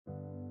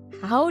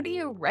How do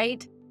you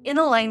write in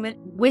alignment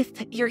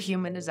with your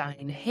human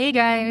design? Hey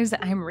guys,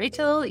 I'm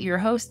Rachel, your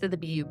host of the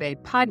Be You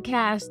Babe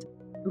podcast.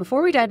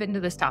 Before we dive into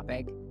this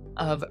topic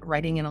of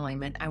writing in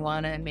alignment, I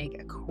want to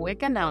make a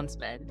quick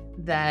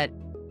announcement that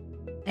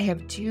I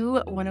have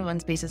 2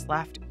 one-on-one spaces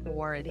left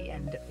for the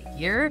end of the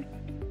year.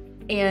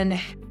 And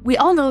we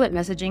all know that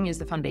messaging is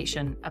the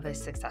foundation of a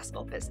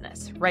successful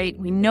business, right?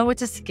 We know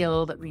it's a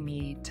skill that we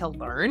need to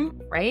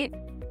learn, right?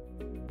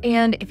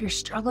 And if you're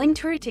struggling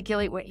to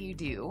articulate what you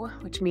do,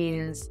 which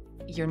means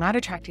you're not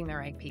attracting the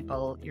right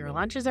people, your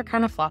launches are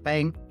kind of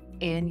flopping,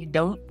 and you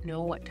don't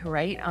know what to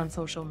write on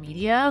social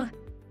media,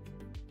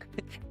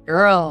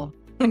 girl,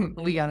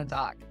 we gotta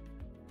talk.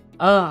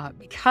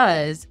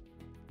 Because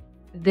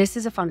this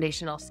is a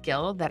foundational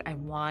skill that I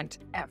want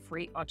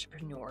every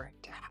entrepreneur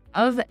to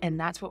have, and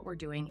that's what we're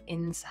doing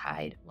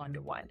inside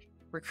One-to-One.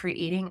 We're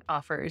creating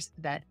offers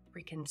that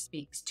freaking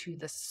speaks to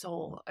the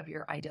soul of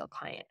your ideal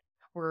client.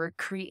 We're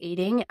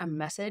creating a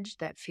message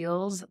that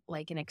feels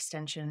like an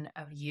extension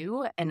of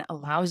you and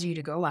allows you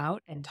to go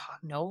out and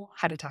know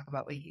how to talk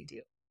about what you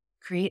do.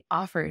 Create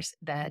offers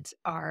that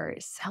are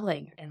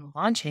selling and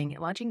launching.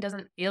 Launching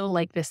doesn't feel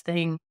like this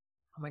thing.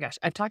 Oh my gosh,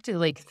 I've talked to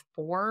like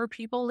 4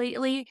 people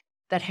lately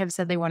that have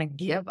said they want to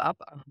give up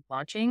on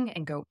launching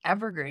and go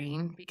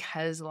evergreen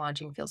because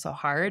launching feels so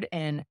hard.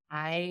 And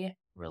I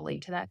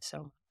relate to that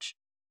so much.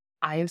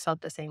 I have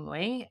felt the same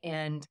way.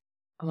 And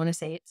I want to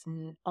say it's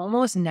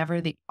almost never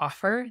the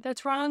offer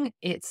that's wrong.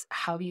 It's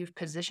how you've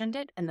positioned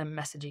it and the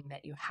messaging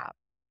that you have.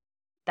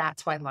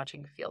 That's why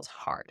launching feels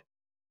hard.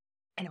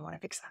 And I want to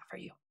fix that for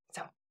you.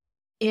 So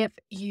if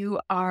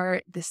you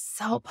are the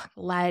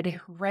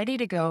self-led, ready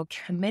to go,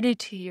 committed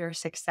to your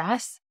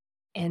success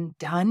and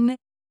done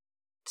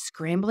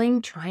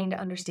scrambling, trying to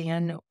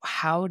understand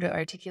how to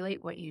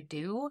articulate what you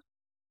do,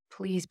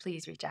 please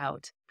reach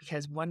out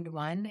because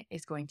One-to-One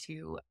is going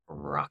to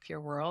rock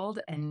your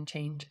world and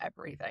change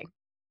everything.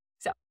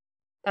 So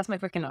that's my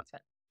quick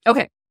announcement.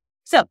 Okay,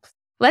 so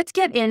let's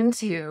get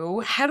into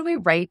how do we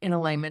write in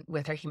alignment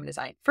with our human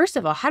design? First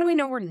of all, how do we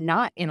know we're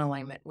not in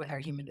alignment with our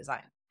human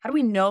design? How do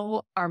we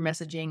know our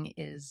messaging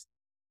is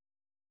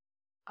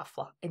a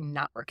flop and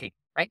not working,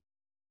 right?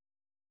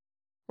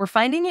 We're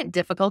finding it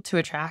difficult to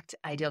attract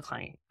ideal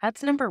client.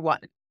 That's number 1.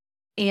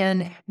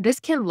 And this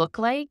can look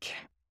like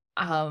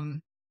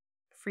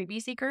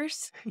freebie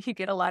seekers. You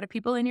get a lot of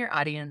people in your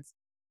audience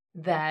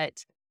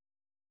that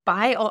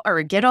buy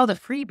or get all the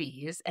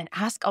freebies and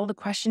ask all the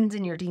questions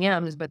in your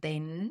DMs, but they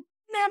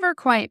never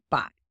quite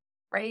buy,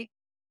 right?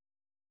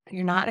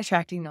 You're not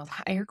attracting those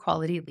higher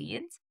quality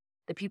leads,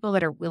 the people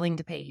that are willing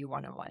to pay you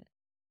one-on-one.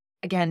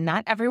 Again,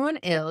 not everyone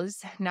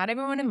is. Not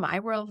everyone in my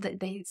world,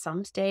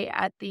 some stay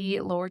at the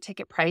lower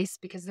ticket price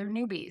because they're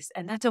newbies,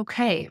 and that's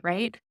okay,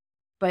 right?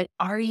 But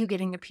are you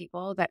getting the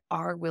people that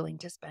are willing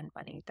to spend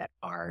money, that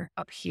are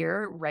up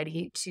here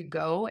ready to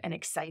go and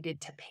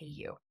excited to pay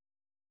you?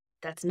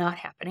 That's not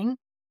happening.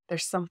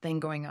 There's something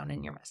going on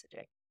in your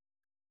messaging.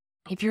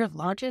 If your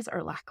launches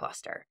are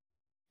lackluster,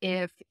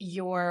 if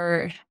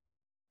you're,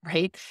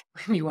 right,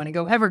 you want to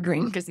go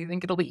evergreen because you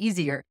think it'll be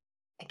easier,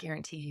 I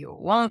guarantee you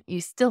it won't.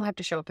 You still have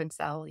to show up and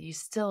sell. You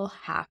still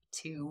have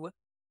to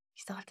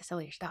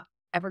sell your stuff.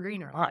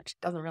 Evergreen or launch,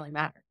 doesn't really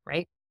matter,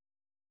 right?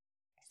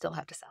 You still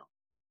have to sell.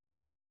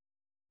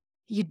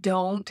 You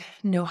don't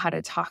know how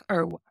to talk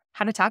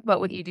about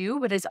what you do,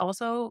 but it's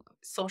also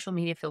social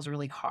media feels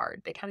really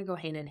hard. They kind of go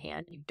hand in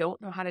hand. You don't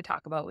know how to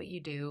talk about what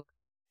you do.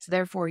 So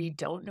therefore you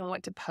don't know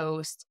what to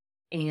post.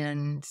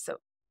 And so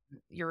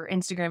your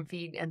Instagram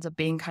feed ends up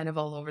being kind of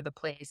all over the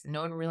place.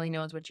 No one really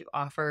knows what you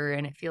offer.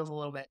 And it feels a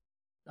little bit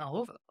all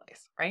over the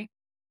place, right?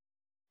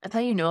 That's how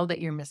you know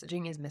that your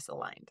messaging is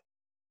misaligned.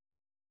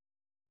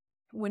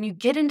 When you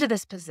get into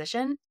this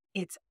position,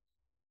 it's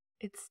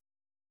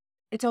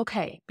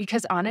okay.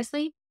 Because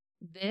honestly,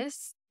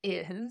 this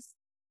is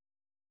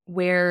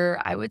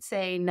where I would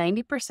say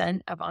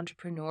 90% of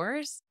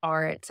entrepreneurs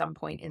are at some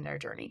point in their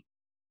journey.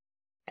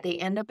 They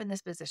end up in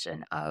this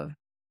position of,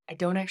 I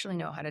don't actually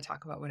know how to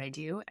talk about what I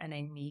do, and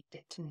I need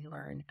to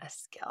learn a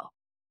skill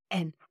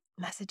and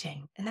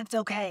messaging, and that's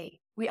okay.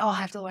 We all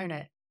have to learn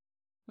it.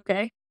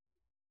 Okay.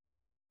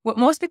 What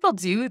most people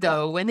do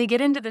though, when they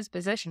get into this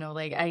position of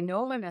like, I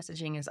know my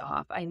messaging is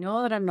off. I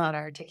know that I'm not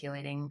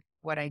articulating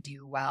what I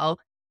do well.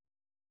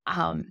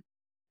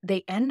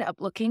 They end up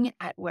looking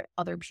at what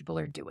other people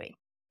are doing.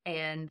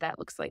 And that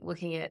looks like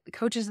looking at the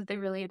coaches that they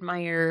really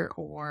admire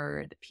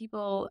or the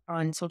people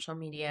on social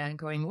media and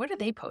going, what are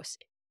they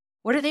posting?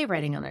 What are they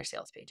writing on their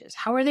sales pages?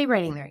 How are they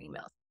writing their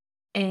emails?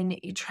 And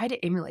you try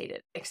to emulate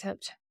it,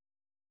 except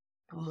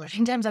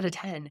 9 times out of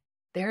 10,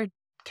 they're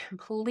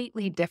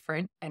completely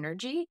different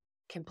energy,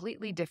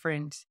 completely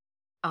different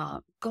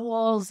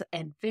goals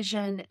and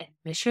vision and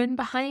mission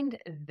behind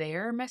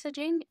their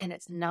messaging, and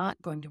it's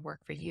not going to work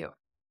for you.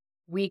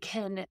 We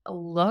can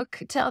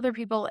look to other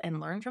people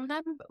and learn from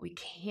them, but we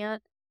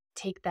can't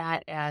take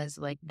that as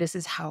like, this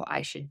is how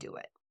I should do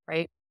it,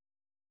 right?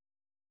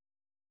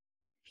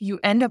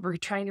 You end up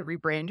trying to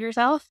rebrand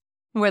yourself,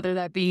 whether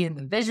that be in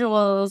the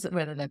visuals,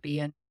 whether that be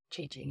in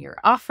changing your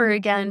offer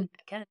again,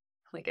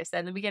 like I said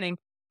in the beginning,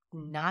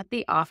 not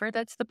the offer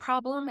that's the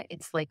problem.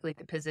 It's likely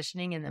the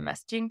positioning and the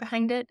messaging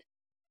behind it.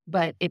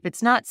 But if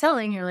it's not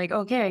selling, you're like,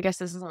 okay, I guess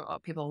this isn't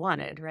what people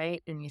wanted,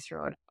 right? And you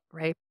throw it out,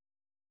 right?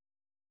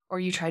 Or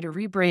you try to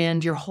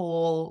rebrand your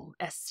whole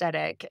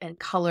aesthetic and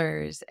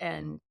colors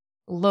and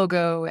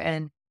logo.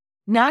 And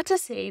not to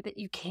say that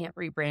you can't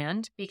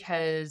rebrand,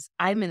 because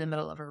I'm in the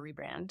middle of a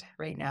rebrand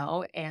right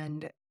now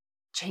and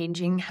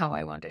changing how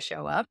I want to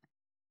show up.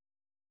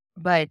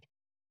 But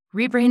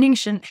rebranding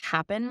shouldn't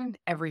happen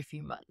every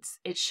few months.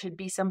 It should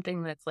be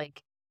something that's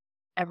like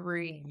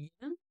every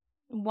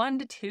 1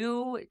 to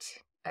 2,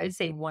 I'd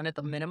say 1 at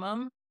the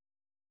minimum,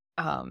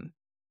 um,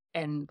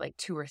 and like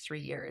 2 or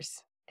 3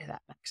 years at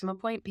that maximum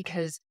point,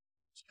 because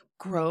you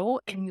grow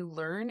and you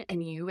learn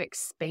and you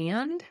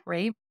expand,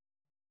 right?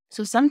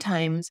 So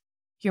sometimes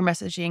your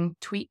messaging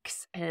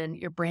tweaks and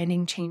your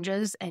branding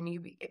changes, and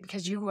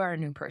because you are a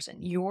new person,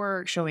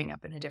 you're showing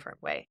up in a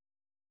different way,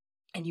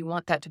 and you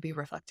want that to be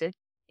reflected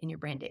in your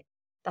branding.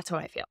 That's how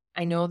I feel.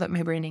 I know that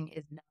my branding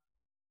is not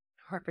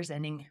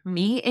representing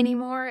me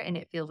anymore, and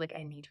it feels like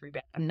I need to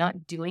rebrand. I'm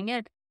not doing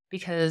it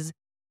because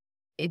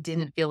it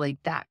didn't feel like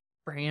that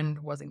brand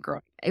wasn't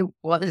growing. It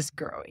was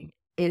growing.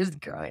 It is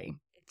growing.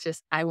 It's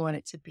just, I want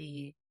it to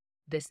be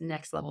this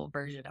next level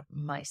version of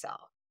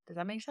myself. Does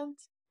that make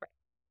sense? Right.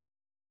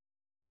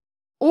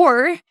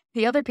 Or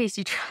the other piece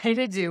you try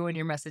to do when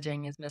your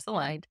messaging is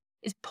misaligned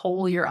is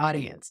poll your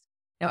audience.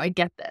 Now, I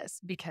get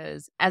this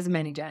because as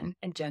many Jen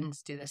and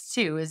Jens do this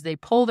too, is they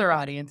poll their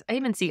audience. I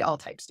even see all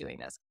types doing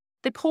this.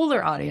 They poll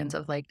their audience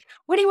of like,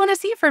 what do you want to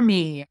see from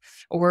me?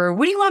 Or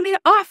what do you want me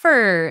to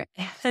offer?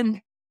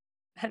 And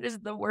that is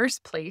the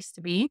worst place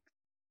to be.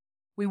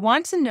 We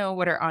want to know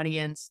what our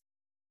audience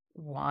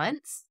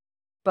wants,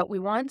 but we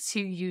want to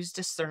use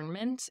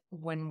discernment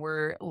when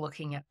we're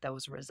looking at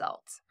those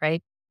results,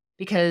 right?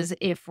 Because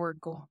if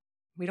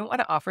we don't want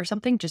to offer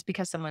something just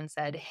because someone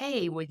said,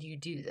 hey, would you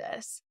do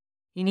this?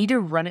 You need to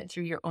run it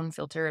through your own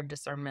filter of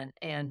discernment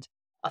and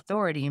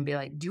authority and be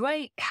like, do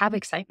I have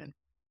excitement?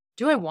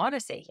 Do I want to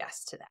say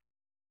yes to that?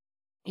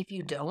 If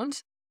you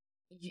don't,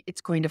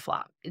 it's going to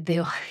flop.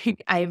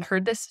 I've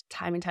heard this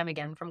time and time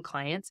again from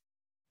clients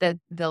that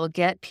they'll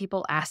get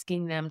people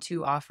asking them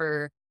to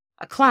offer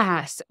a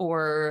class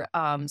or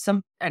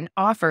an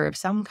offer of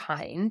some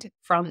kind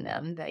from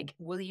them. Like,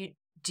 will you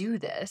do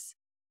this?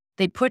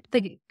 They put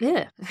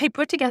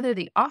together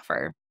the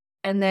offer,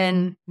 and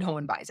then no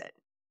one buys it.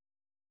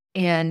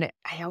 And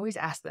I always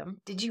ask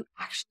them, did you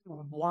actually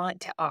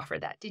want to offer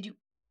that? Did you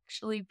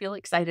actually feel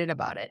excited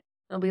about it?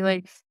 They'll be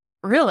like,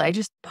 really, I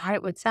just thought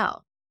it would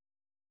sell.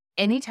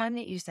 Anytime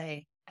that you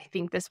say, I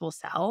think this will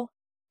sell,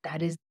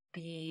 that is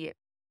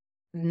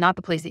not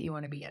the place that you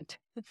want to be in.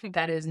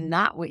 That is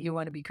not what you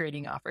want to be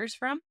creating offers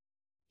from.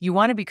 You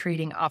want to be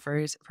creating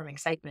offers from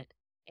excitement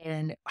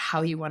and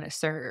how you want to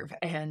serve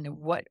and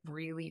what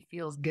really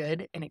feels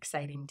good and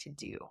exciting to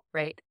do,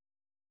 right?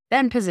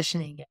 Then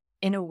positioning it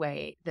in a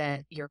way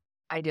that your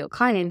ideal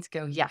clients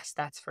go, yes,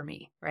 that's for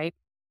me, right?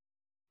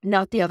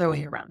 Not the other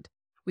way around.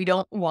 We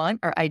don't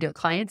want our ideal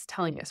clients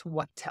telling us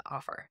what to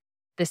offer.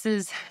 This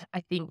is,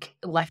 I think,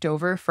 left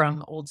over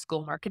from old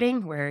school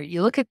marketing, where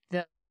you look at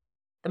the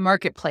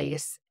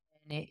marketplace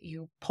and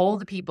you poll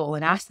the people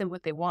and ask them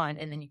what they want,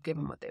 and then you give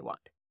them what they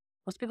want.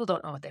 Most people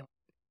don't know what they want.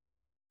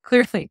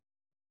 Clearly,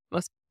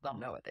 most people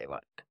don't know what they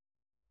want.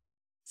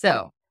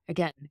 So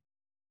again,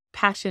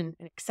 passion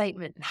and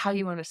excitement and how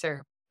you want to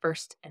serve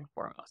first and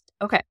foremost.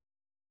 Okay.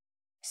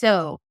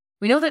 So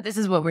we know that this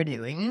is what we're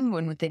doing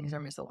when things are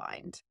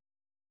misaligned,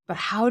 but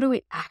how do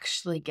we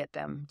actually get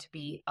them to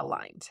be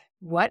aligned?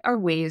 What are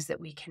ways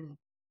that we can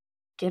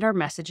get our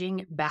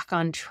messaging back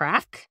on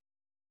track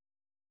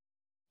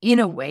in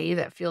a way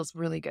that feels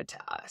really good to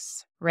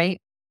us, right?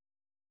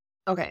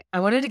 Okay, I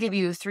wanted to give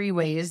you 3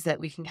 ways that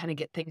we can kind of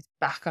get things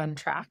back on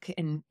track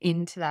and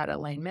into that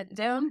alignment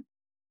down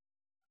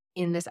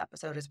in this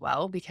episode as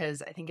well,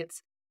 because I think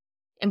it's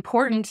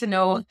important to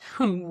know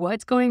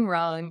what's going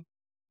wrong,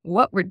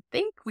 what we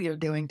think we are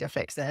doing to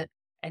fix it,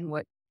 and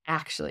what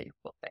actually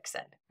will fix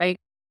it, right?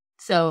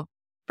 So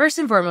first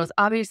and foremost,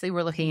 obviously,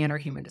 we're looking at our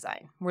human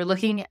design. We're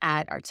looking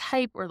at our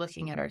type. We're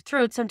looking at our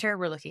throat center.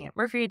 We're looking at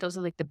Mercury. Those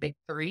are like the big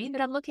 3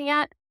 that I'm looking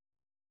at.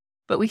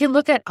 But we can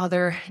look at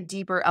other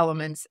deeper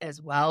elements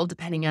as well,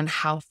 depending on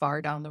how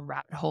far down the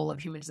rabbit hole of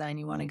human design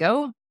you want to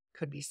go.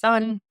 Could be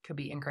sun, could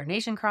be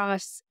incarnation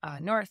cross,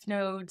 north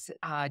nodes,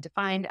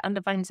 defined,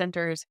 undefined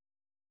centers.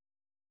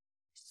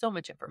 So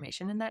much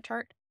information in that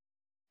chart.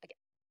 Again,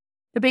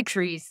 the big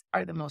 3s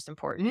are the most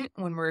important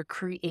when we're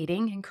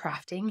creating and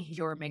crafting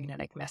your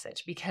magnetic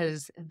message,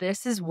 because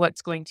this is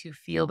what's going to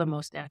feel the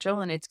most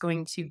natural, and it's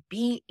going to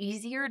be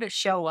easier to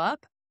show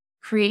up,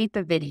 create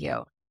the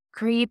video,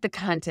 create the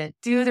content,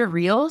 do the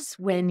reels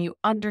when you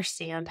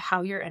understand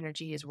how your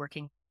energy is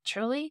working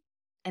naturally,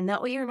 and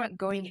that way you're not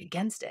going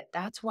against it.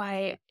 That's why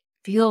it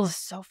feels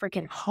so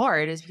freaking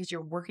hard, is because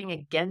you're working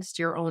against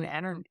your own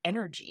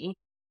energy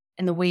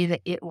and the way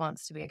that it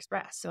wants to be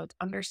expressed. So it's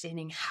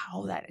understanding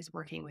how that is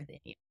working within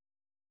you.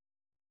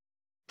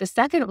 The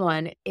second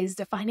one is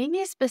defining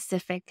a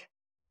specific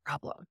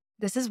problem.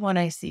 This is one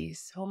I see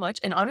so much.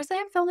 And honestly,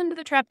 I fell into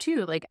the trap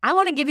too. Like, I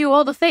want to give you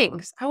all the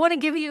things. I want to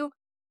give you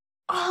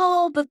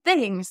all the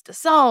things to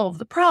solve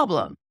the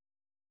problem.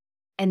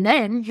 And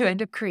then you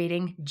end up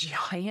creating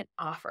giant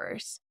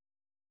offers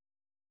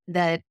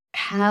that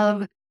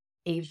have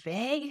a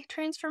vague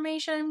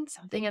transformation,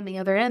 something on the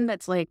other end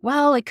that's like,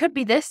 well, it could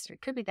be this or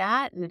it could be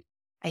that. And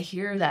I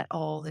hear that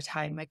all the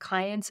time. My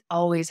clients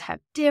always have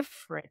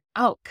different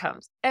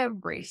outcomes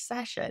every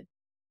session.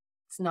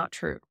 It's not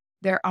true.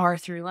 There are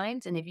through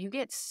lines. And if you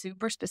get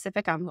super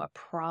specific on what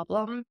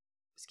problem,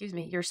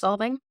 you're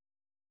solving,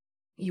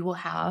 you will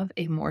have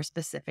a more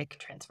specific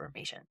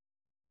transformation.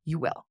 You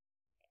will.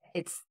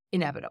 It's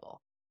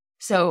inevitable.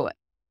 So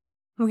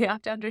we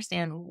have to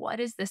understand, what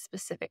is this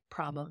specific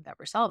problem that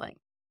we're solving?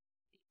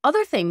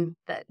 Other thing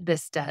that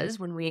this does,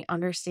 when we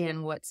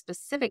understand what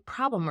specific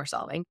problem we're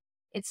solving,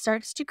 it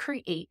starts to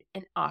create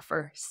an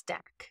offer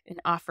stack, an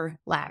offer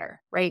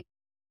ladder, right?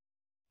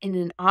 In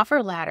an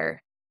offer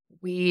ladder,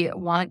 we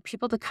want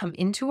people to come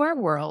into our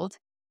world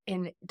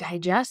and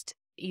digest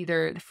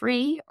either the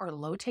free or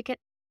low ticket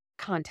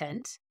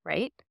content,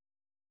 right?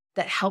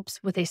 That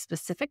helps with a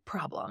specific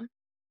problem.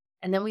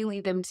 And then we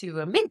lead them to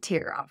a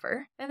mid-tier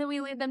offer, and then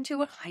we lead them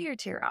to a higher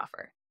tier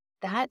offer.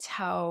 That's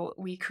how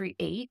we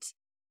create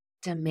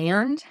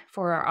demand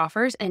for our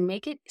offers and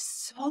make it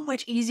so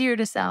much easier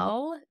to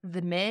sell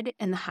the mid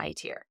and the high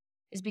tier,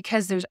 is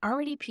because there's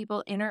already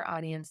people in our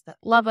audience that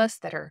love us,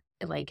 that are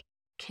like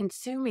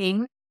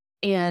consuming.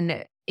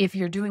 And if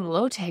you're doing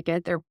low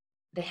ticket,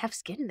 they have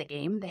skin in the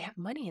game, they have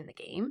money in the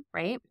game,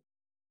 right?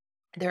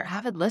 They're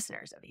avid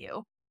listeners of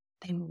you.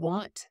 They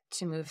want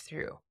to move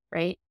through,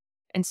 right?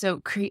 And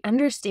so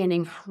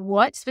understanding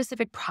what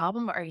specific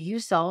problem are you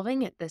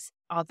solving at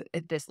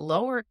this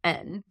lower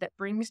end that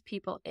brings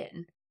people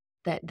in,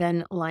 that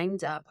then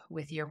lines up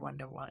with your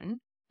one-to-one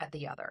at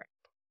the other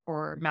end,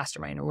 or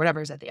mastermind, or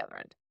whatever's at the other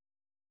end.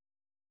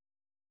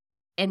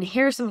 And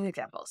here's some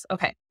examples.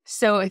 Okay,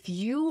 so if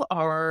you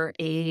are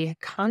a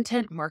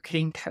content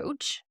marketing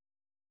coach,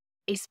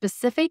 a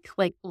specific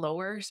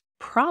lower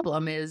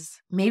problem is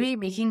maybe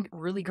making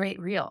really great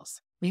reels.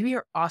 Maybe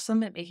you're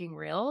awesome at making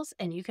reels,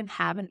 and you can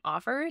have an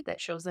offer that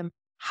shows them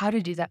how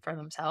to do that for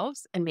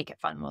themselves and make it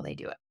fun while they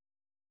do it.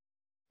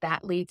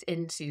 That leads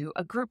into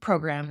a group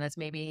program that's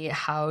maybe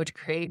how to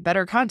create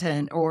better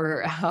content,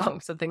 or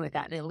something like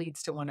that. And it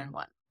leads to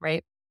one-on-one,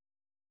 right?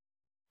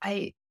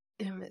 I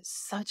am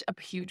such a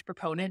huge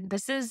proponent.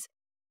 This is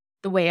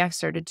the way I've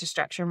started to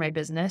structure my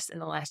business in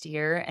the last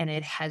year, and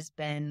it has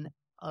been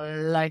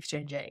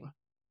life-changing,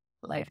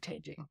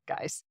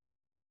 guys.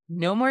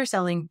 No more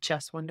selling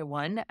just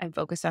one-to-one. I'm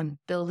focused on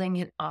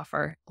building an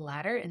offer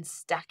ladder and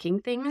stacking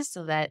things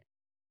so that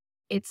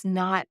it's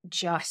not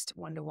just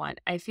one-to-one.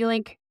 I feel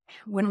like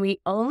when we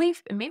only,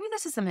 maybe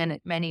this is a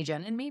many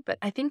gen in me, but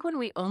I think when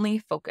we only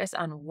focus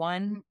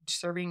on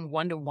serving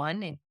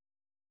one-to-one in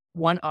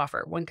one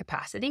offer, one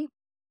capacity,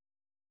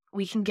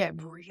 we can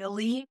get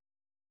really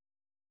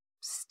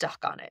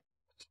stuck on it.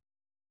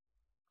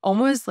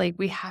 Almost like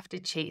we have to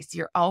chase.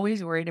 You're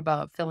always worried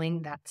about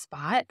filling that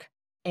spot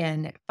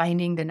and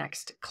finding the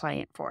next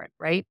client for it,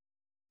 right?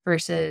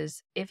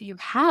 Versus if you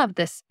have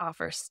this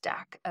offer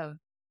stack of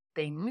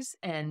things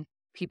and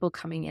people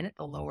coming in at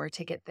the lower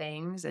ticket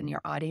things, and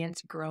your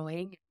audience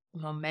growing,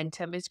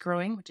 momentum is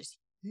growing, which is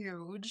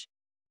huge,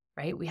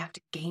 right? We have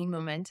to gain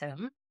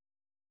momentum.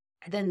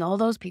 And then all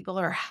those people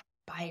are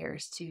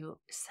buyers to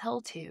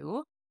sell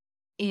to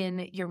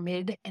in your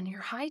mid and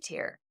your high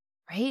tier,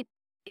 right?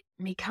 It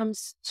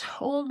becomes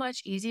so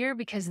much easier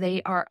because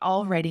they are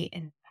already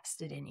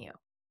invested in you.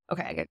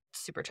 Okay, I get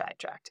super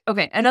sidetracked.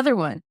 Okay, another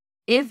one.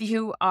 If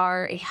you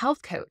are a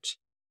health coach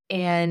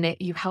and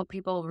you help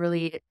people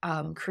really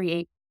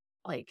create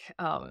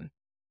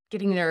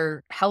getting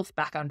their health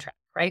back on track,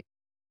 right?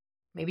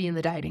 Maybe in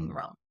the dieting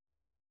realm.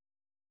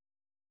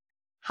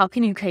 How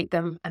can you create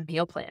them a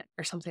meal plan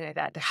or something like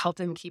that to help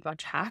them keep on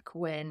track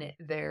when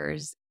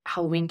there's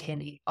Halloween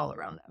candy all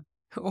around them,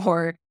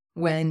 or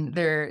when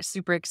they're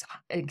super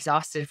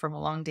exhausted from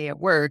a long day at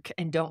work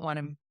and don't want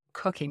to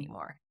cook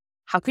anymore?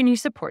 How can you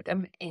support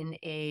them in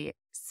a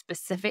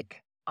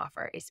specific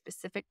offer, a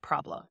specific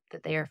problem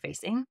that they are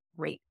facing?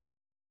 Great.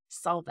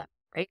 Solve that,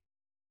 right?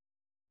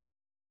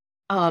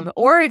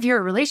 Or if you're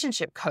a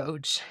relationship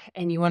coach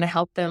and you want to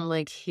help them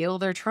heal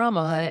their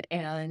trauma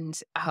and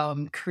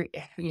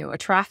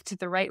attract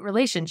the right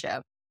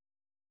relationship,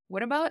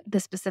 what about the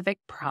specific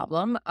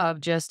problem of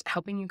just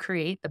helping you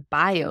create the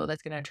bio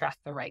that's going to attract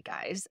the right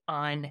guys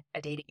on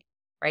a dating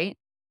app, right?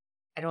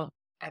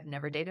 I've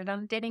never dated on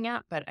a dating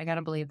app, but I got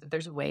to believe that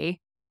there's a way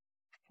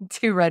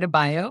to write a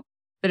bio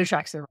that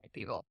attracts the right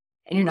people,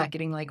 and you're not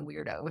getting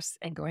weirdos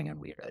and going on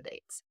weirdo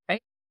dates,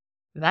 right?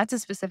 That's a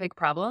specific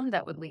problem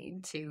that would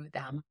lead to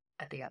them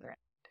at the other end,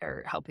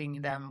 or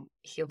helping them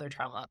heal their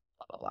trauma,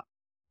 blah, blah, blah.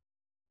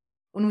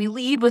 When we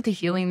lead with the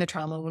healing the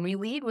trauma, when we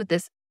lead with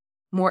this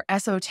more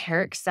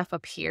esoteric stuff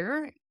up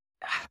here,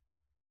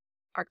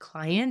 our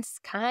clients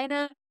kind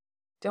of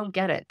don't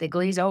get it. They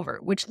glaze over,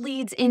 which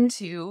leads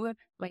into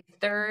my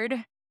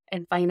third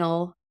and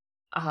final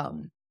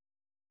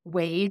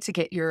way to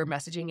get your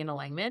messaging in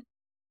alignment.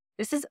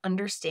 This is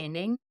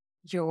understanding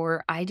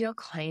your ideal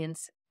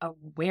client's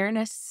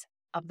awareness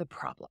of the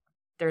problem,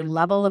 their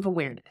level of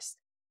awareness.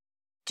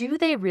 Do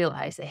they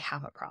realize they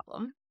have a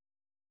problem?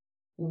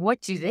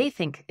 What do they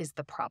think is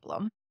the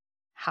problem?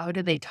 How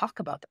do they talk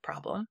about the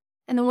problem?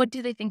 And then what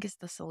do they think is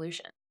the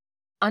solution?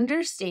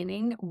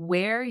 Understanding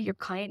where your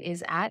client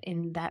is at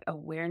in that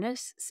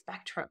awareness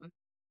spectrum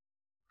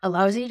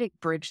allows you to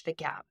bridge the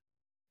gap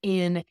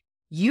in,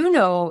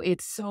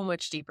 it's so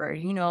much deeper.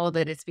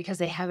 That it's because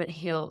they haven't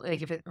healed,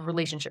 like if it's a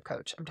relationship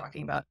coach I'm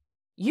talking about,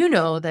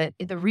 that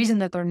the reason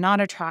that they're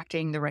not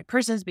attracting the right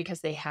person is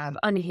because they have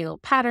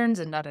unhealed patterns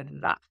and da da da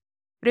da.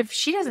 But if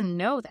she doesn't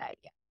know that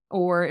yet,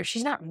 or if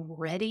she's not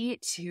ready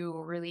to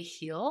really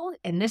heal,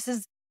 and this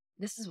is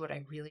what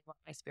I really want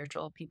my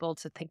spiritual people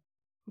to think,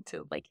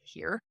 to like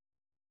hear,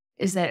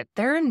 is that if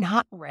they're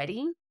not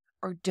ready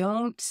or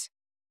don't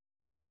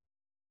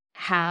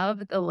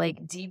have the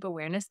like deep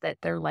awareness that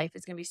their life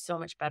is going to be so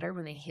much better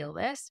when they heal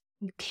this,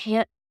 you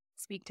can't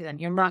speak to them.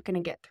 You're not going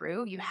to get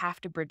through. You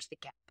have to bridge the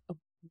gap of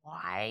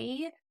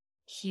why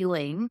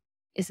healing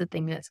is the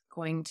thing that's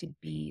going to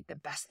be the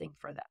best thing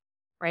for them,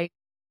 right?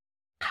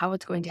 How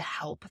it's going to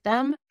help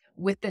them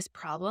with this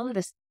problem.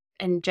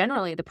 And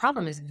generally the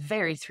problem is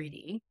very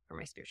 3D for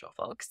my spiritual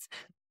folks.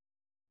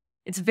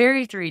 It's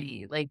very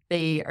 3D. Like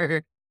they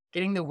are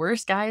getting the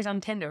worst guys on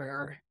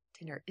Tinder.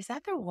 Is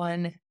that the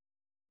one?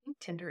 I think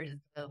Tinder is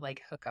the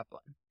like hookup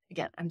one.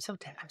 Again, I'm so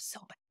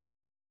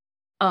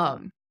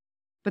bad.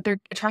 But they're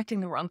attracting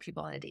the wrong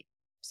people on a date,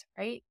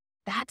 right?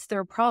 That's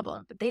their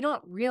problem. But they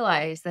don't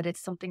realize that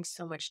it's something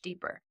so much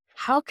deeper.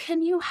 How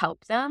can you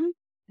help them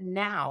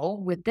now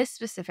with this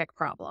specific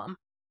problem?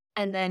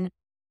 And then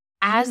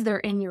as they're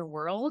in your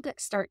world,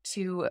 start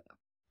to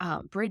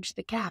bridge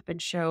the gap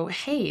and show,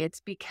 hey,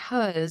 it's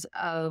because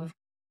of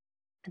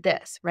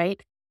this,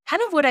 right?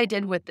 Kind of what I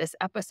did with this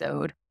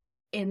episode,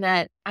 in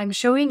that I'm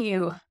showing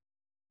you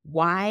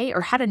why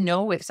or how to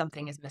know if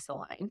something is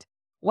misaligned,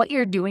 what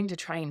you're doing to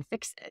try and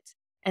fix it,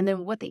 and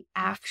then what the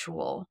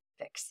actual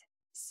fix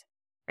is,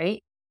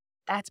 right?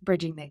 That's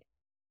bridging the gap.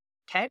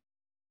 Okay.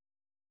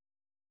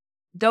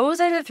 Those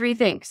are the 3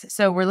 things.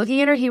 So we're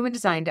looking at our human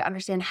design to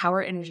understand how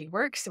our energy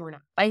works, so we're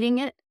not fighting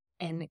it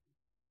and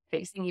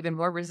facing even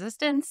more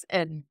resistance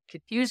and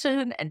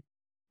confusion and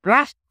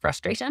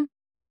frustration.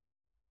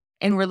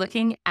 And we're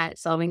looking at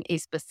solving a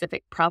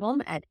specific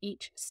problem at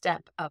each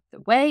step of the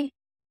way.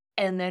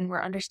 And then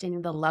we're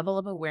understanding the level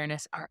of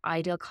awareness our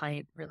ideal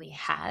client really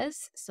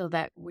has, so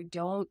that we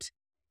don't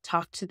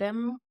talk to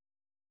them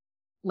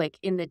like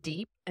in the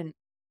deep and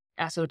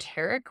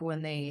esoteric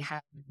when they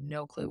have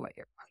no clue what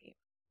you're talking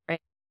about,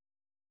 right?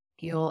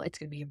 It's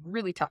going to be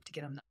really tough to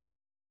get them.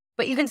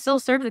 But you can still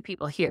serve the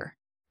people here,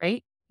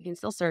 right? You can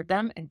still serve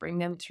them and bring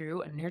them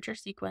through a nurture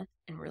sequence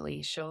and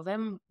really show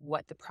them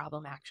what the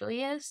problem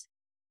actually is.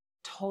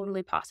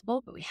 Totally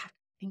possible, but we have to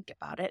think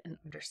about it and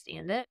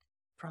understand it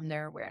from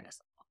their awareness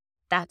level.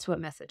 That's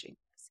what messaging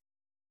is.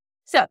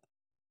 So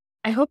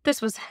I hope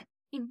this was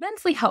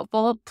immensely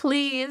helpful.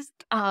 Please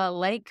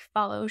like,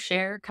 follow,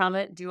 share,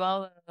 comment, do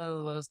all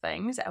of those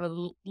things. I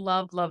would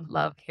love, love,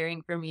 love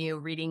hearing from you,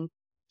 reading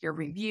your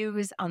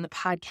reviews on the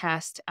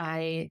podcast.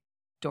 I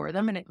adore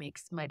them and it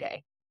makes my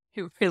day.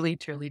 It really,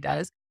 truly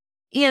does.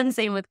 And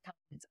same with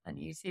comments on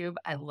YouTube.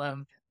 I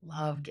love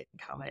getting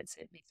comments.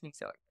 It makes me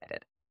so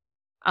excited.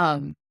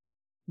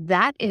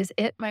 That is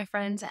it, my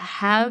friends.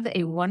 Have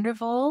a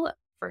wonderful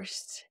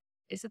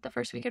is it the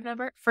first week of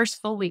November?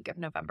 First full week of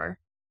November.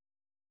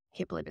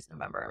 Can't believe it's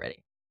November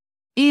already.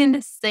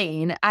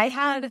 Insane. I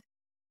had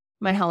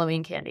my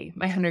Halloween candy,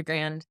 my 100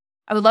 grand.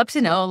 I would love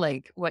to know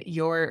like what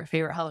your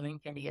favorite Halloween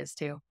candy is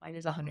too. Mine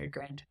is 100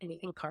 grand.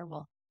 Anything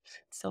caramel.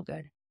 It's so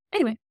good.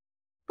 Anyway,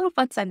 little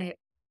fun Sunday.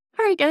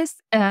 All right, guys.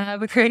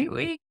 Have a great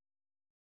week.